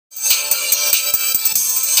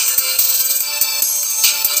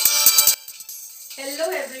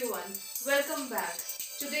Hello everyone, welcome back.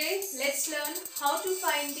 Today let's learn how to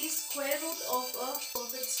find the square root of a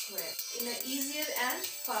perfect square in an easier and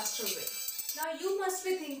faster way. Now you must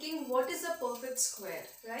be thinking, what is a perfect square,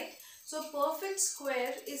 right? So perfect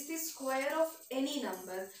square is the square of any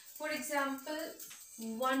number. For example,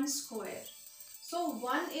 1 square. So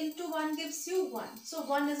 1 into 1 gives you 1. So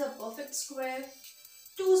 1 is a perfect square.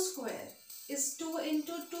 2 square is 2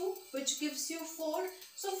 into 2, which gives you 4.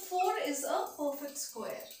 So 4 is a perfect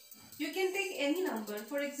square. You can take any number,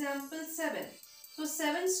 for example 7. So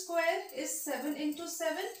 7 square is 7 into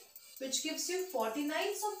 7, which gives you 49.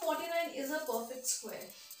 So 49 is a perfect square.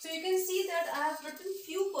 So you can see that I have written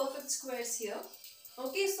few perfect squares here.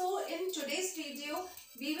 Okay, so in today's video,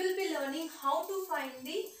 we will be learning how to find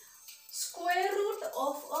the square root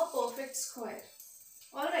of a perfect square.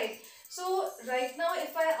 Alright, so right now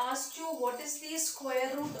if I ask you what is the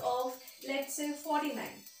square root of, let's say, 49.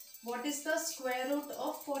 What is the square root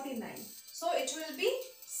of 49? So it will be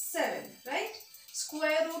 7, right?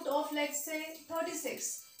 Square root of, let's say,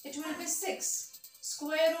 36. It will be 6.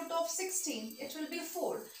 Square root of 16. It will be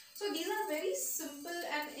 4. So these are very simple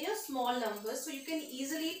and small numbers, so you can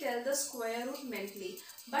easily tell the square root mentally.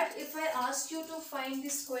 But if I ask you to find the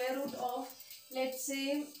square root of, let's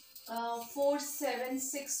say,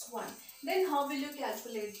 4761, then how will you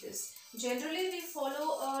calculate this? Generally we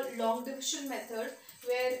follow a long division method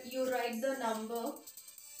where you write the number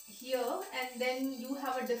here and then you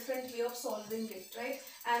have a different way of solving it, right?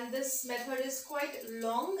 And this method is quite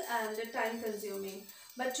long and time consuming,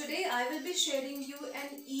 but today I will be sharing you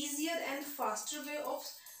an easier and faster way of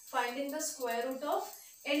finding the square root of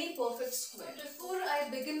any perfect square. Before I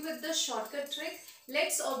begin with the shortcut trick,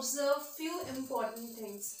 let's observe few important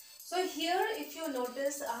things. So here, if you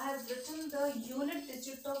notice, I have written the unit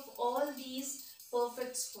digit of all these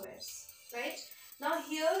perfect squares, right? Now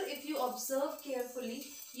here, if you observe carefully,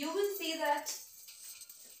 you will see that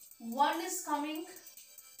 1 is coming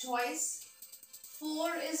twice,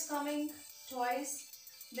 4 is coming twice,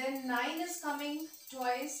 then 9 is coming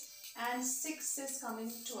twice, and 6 is coming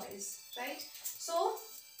twice, right? So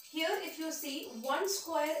here if you see, 1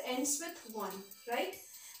 square ends with 1, right?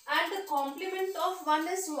 And the complement of 1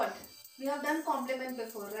 is what? We have done complement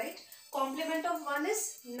before, right? Complement of 1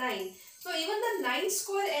 is 9. So even the 9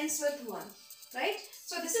 square ends with 1, right?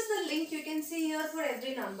 So this is the link you can see here for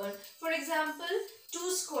every number. For example,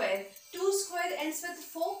 2 square. 2 square ends with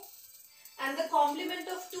 4. And the complement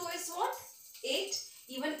of 2 is what? 8.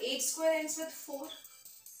 Even 8 square ends with 4,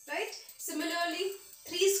 right? Similarly,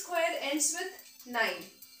 3 square ends with 9.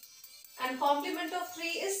 And complement of 3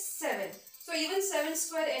 is 7. So even 7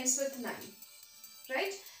 square ends with 9,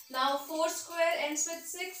 right? Now 4 square ends with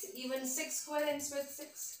 6, even 6 square ends with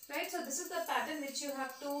 6, right? So this is the pattern which you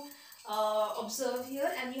have to observe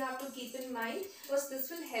here and you have to keep in mind, because this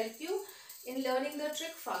will help you in learning the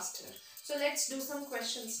trick faster. So let's do some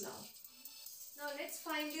questions now. Now let's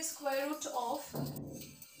find the square root of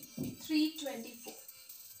 324.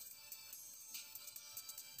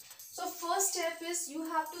 So first step is you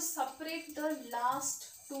have to separate the last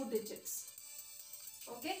 2 digits.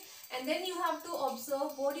 Okay, and then you have to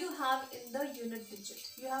observe what you have in the unit digit.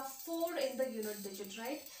 You have 4 in the unit digit,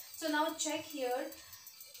 right? So now check here,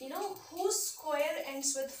 whose square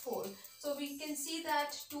ends with 4. So we can see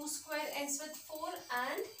that 2 square ends with 4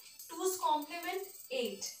 and 2's complement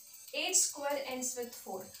 8. 8 square ends with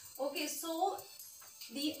 4. Okay, so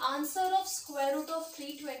the answer of square root of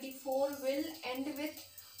 324 will end with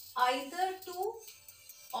either 2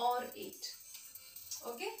 or 8.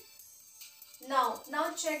 Okay. Now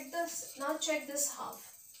check this. Now check this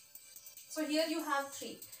half. So here you have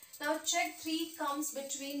 3. Now check 3 comes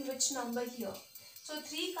between which number here? So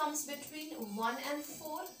 3 comes between 1 and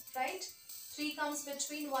 4, right? 3 comes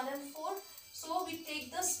between 1 and 4. So we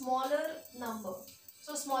take the smaller number.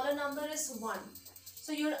 So smaller number is 1.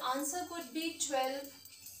 So your answer could be 12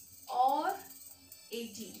 or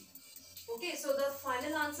 18. Okay, so the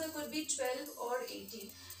final answer could be 12 or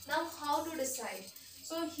 18. Now how to decide?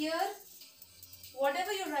 So here,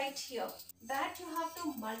 whatever you write here, that you have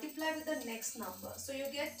to multiply with the next number. So you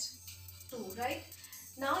get 2, right?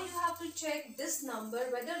 Now you have to check this number,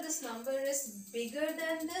 whether this number is bigger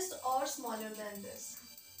than this or smaller than this.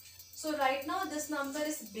 So right now this number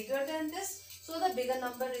is bigger than this, so the bigger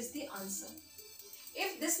number is the answer.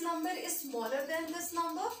 If this number is smaller than this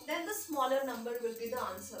number, then the smaller number will be the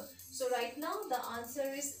answer. So right now the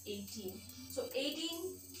answer is 18. So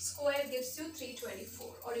 18 square gives you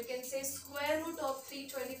 324, or you can say square root of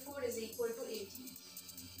 324 is equal to 18.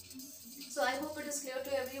 So I hope it is clear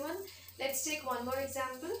to everyone. Let's take one more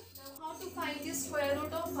example. Now how How to find the square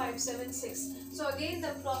root of 576? So again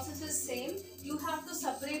the process is same. You have to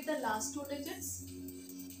separate the last two digits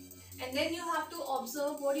and then you have to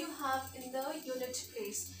observe what you have in the unit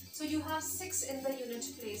place. So you have 6 in the unit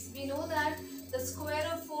place. We know that the square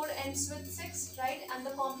of 4 ends with 6, right? And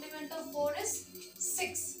the complement of 4 is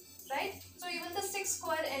 6, right? So even the 6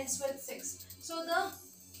 square ends with 6. So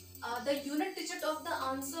the unit digit of the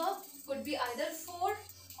answer could be either 4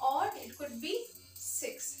 or it could be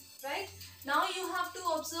 6, right? Now you have to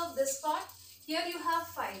observe this part. Here you have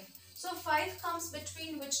 5. So 5 comes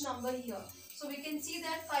between which number here? So we can see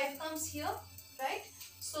that 5 comes here, right?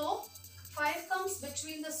 So 5 comes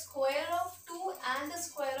between the square of 2 and the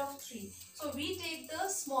square of 3. So we take the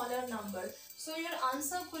smaller number. So your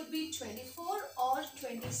answer could be 24 or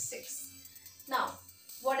 26. Now,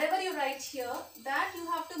 whatever you write here, that you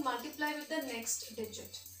have to multiply with the next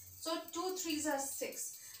digit. So 2 3s are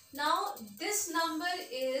 6. Now, this number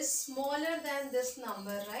is smaller than this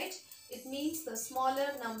number, right? It means the smaller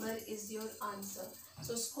number is your answer.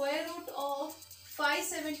 So, square root of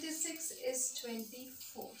 576 is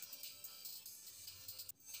 24.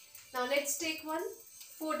 Now, let's take one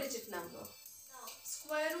 4-digit number. Now,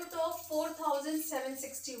 square root of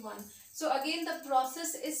 4761. So, again the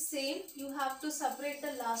process is same. You have to separate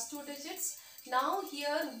the last two digits. Now,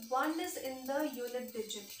 here 1 is in the unit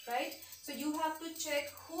digit, right? So, you have to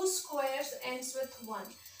check whose squares ends with 1.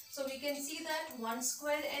 So, we can see that 1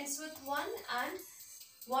 square ends with 1 and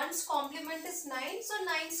 1's complement is 9. So,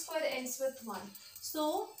 9 square ends with 1.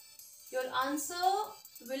 So, your answer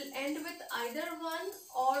will end with either 1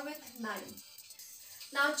 or with 9.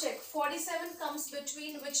 Now, check 47 comes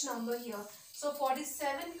between which number here? So,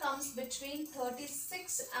 47 comes between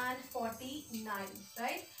 36 and 49,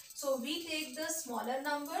 right? So, we take the smaller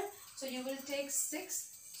number. So, you will take 6.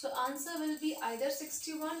 So, answer will be either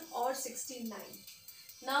 61 or 69.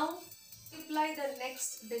 Now, multiply the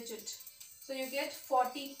next digit. So, you get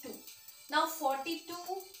 42. Now, 42,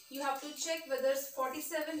 you have to check whether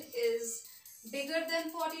 47 is bigger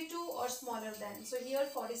than 42 or smaller than. So, here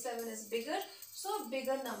 47 is bigger. So,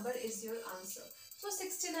 bigger number is your answer. So,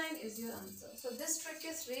 69 is your answer. So, this trick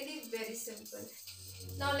is really very simple.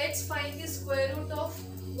 Now, let's find the square root of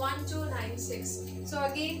 1296. So,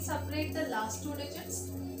 again separate the last two digits.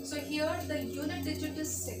 So, here the unit digit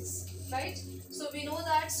is 6, right? So, we know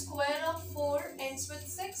that square of 4 ends with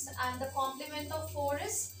 6 and the complement of 4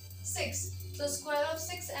 is 6. So, square of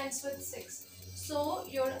 6 ends with 6. So,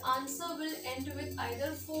 your answer will end with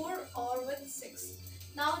either 4 or with 6.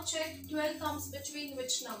 Now, check 12 comes between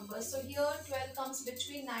which number? So, here 12 comes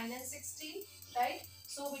between 9 and 16, right?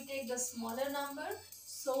 So, we take the smaller number.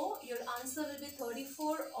 So, your answer will be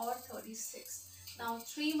 34 or 36. Now,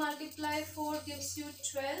 3 multiply 4 gives you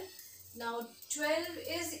 12. Now, 12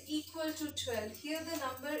 is equal to 12. Here the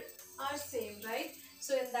number are same, right?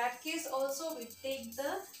 So, in that case also we take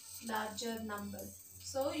the larger number.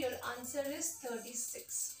 So, your answer is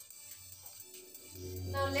 36.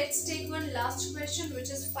 Now, let's take one last question,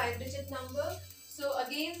 which is 5-digit number. So,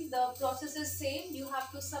 again the process is same. You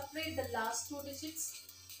have to separate the last two digits.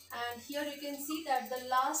 And here you can see that the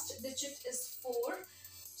last digit is 4.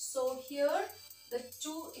 So, here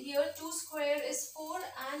 2 square is 4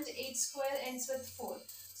 and 8 square ends with 4.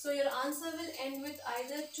 So, your answer will end with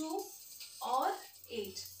either 2 or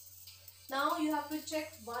 8. Now, you have to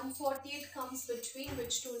check 148 comes between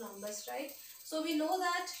which two numbers, right? So, we know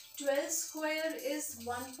that 12 square is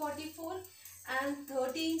 144 and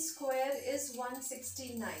 13 square is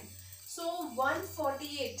 169. So,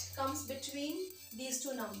 148 comes between these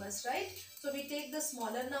two numbers, right? So, we take the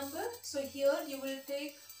smaller number. So, here you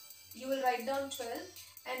will write down 12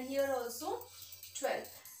 and here also 12.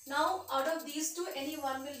 Now, out of these two, any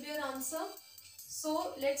one will be your answer.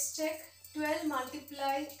 So, let's check 12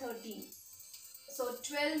 multiply 13. So,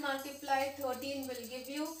 12 multiply 13 will give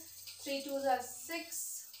you 3 2s are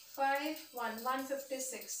 6, 5,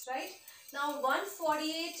 156, right? Now,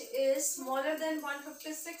 148 is smaller than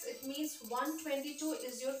 156. It means 122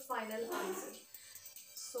 is your final answer.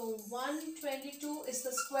 So, 122 is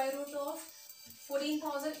the square root of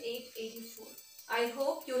 14,884. I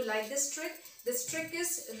hope you like this trick. This trick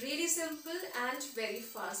is really simple and very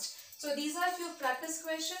fast. So, these are few practice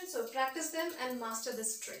questions. So, practice them and master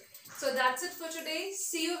this trick. So, that's it for today.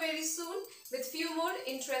 See you very soon with few more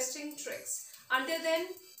interesting tricks. Until then,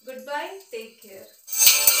 goodbye. Take care.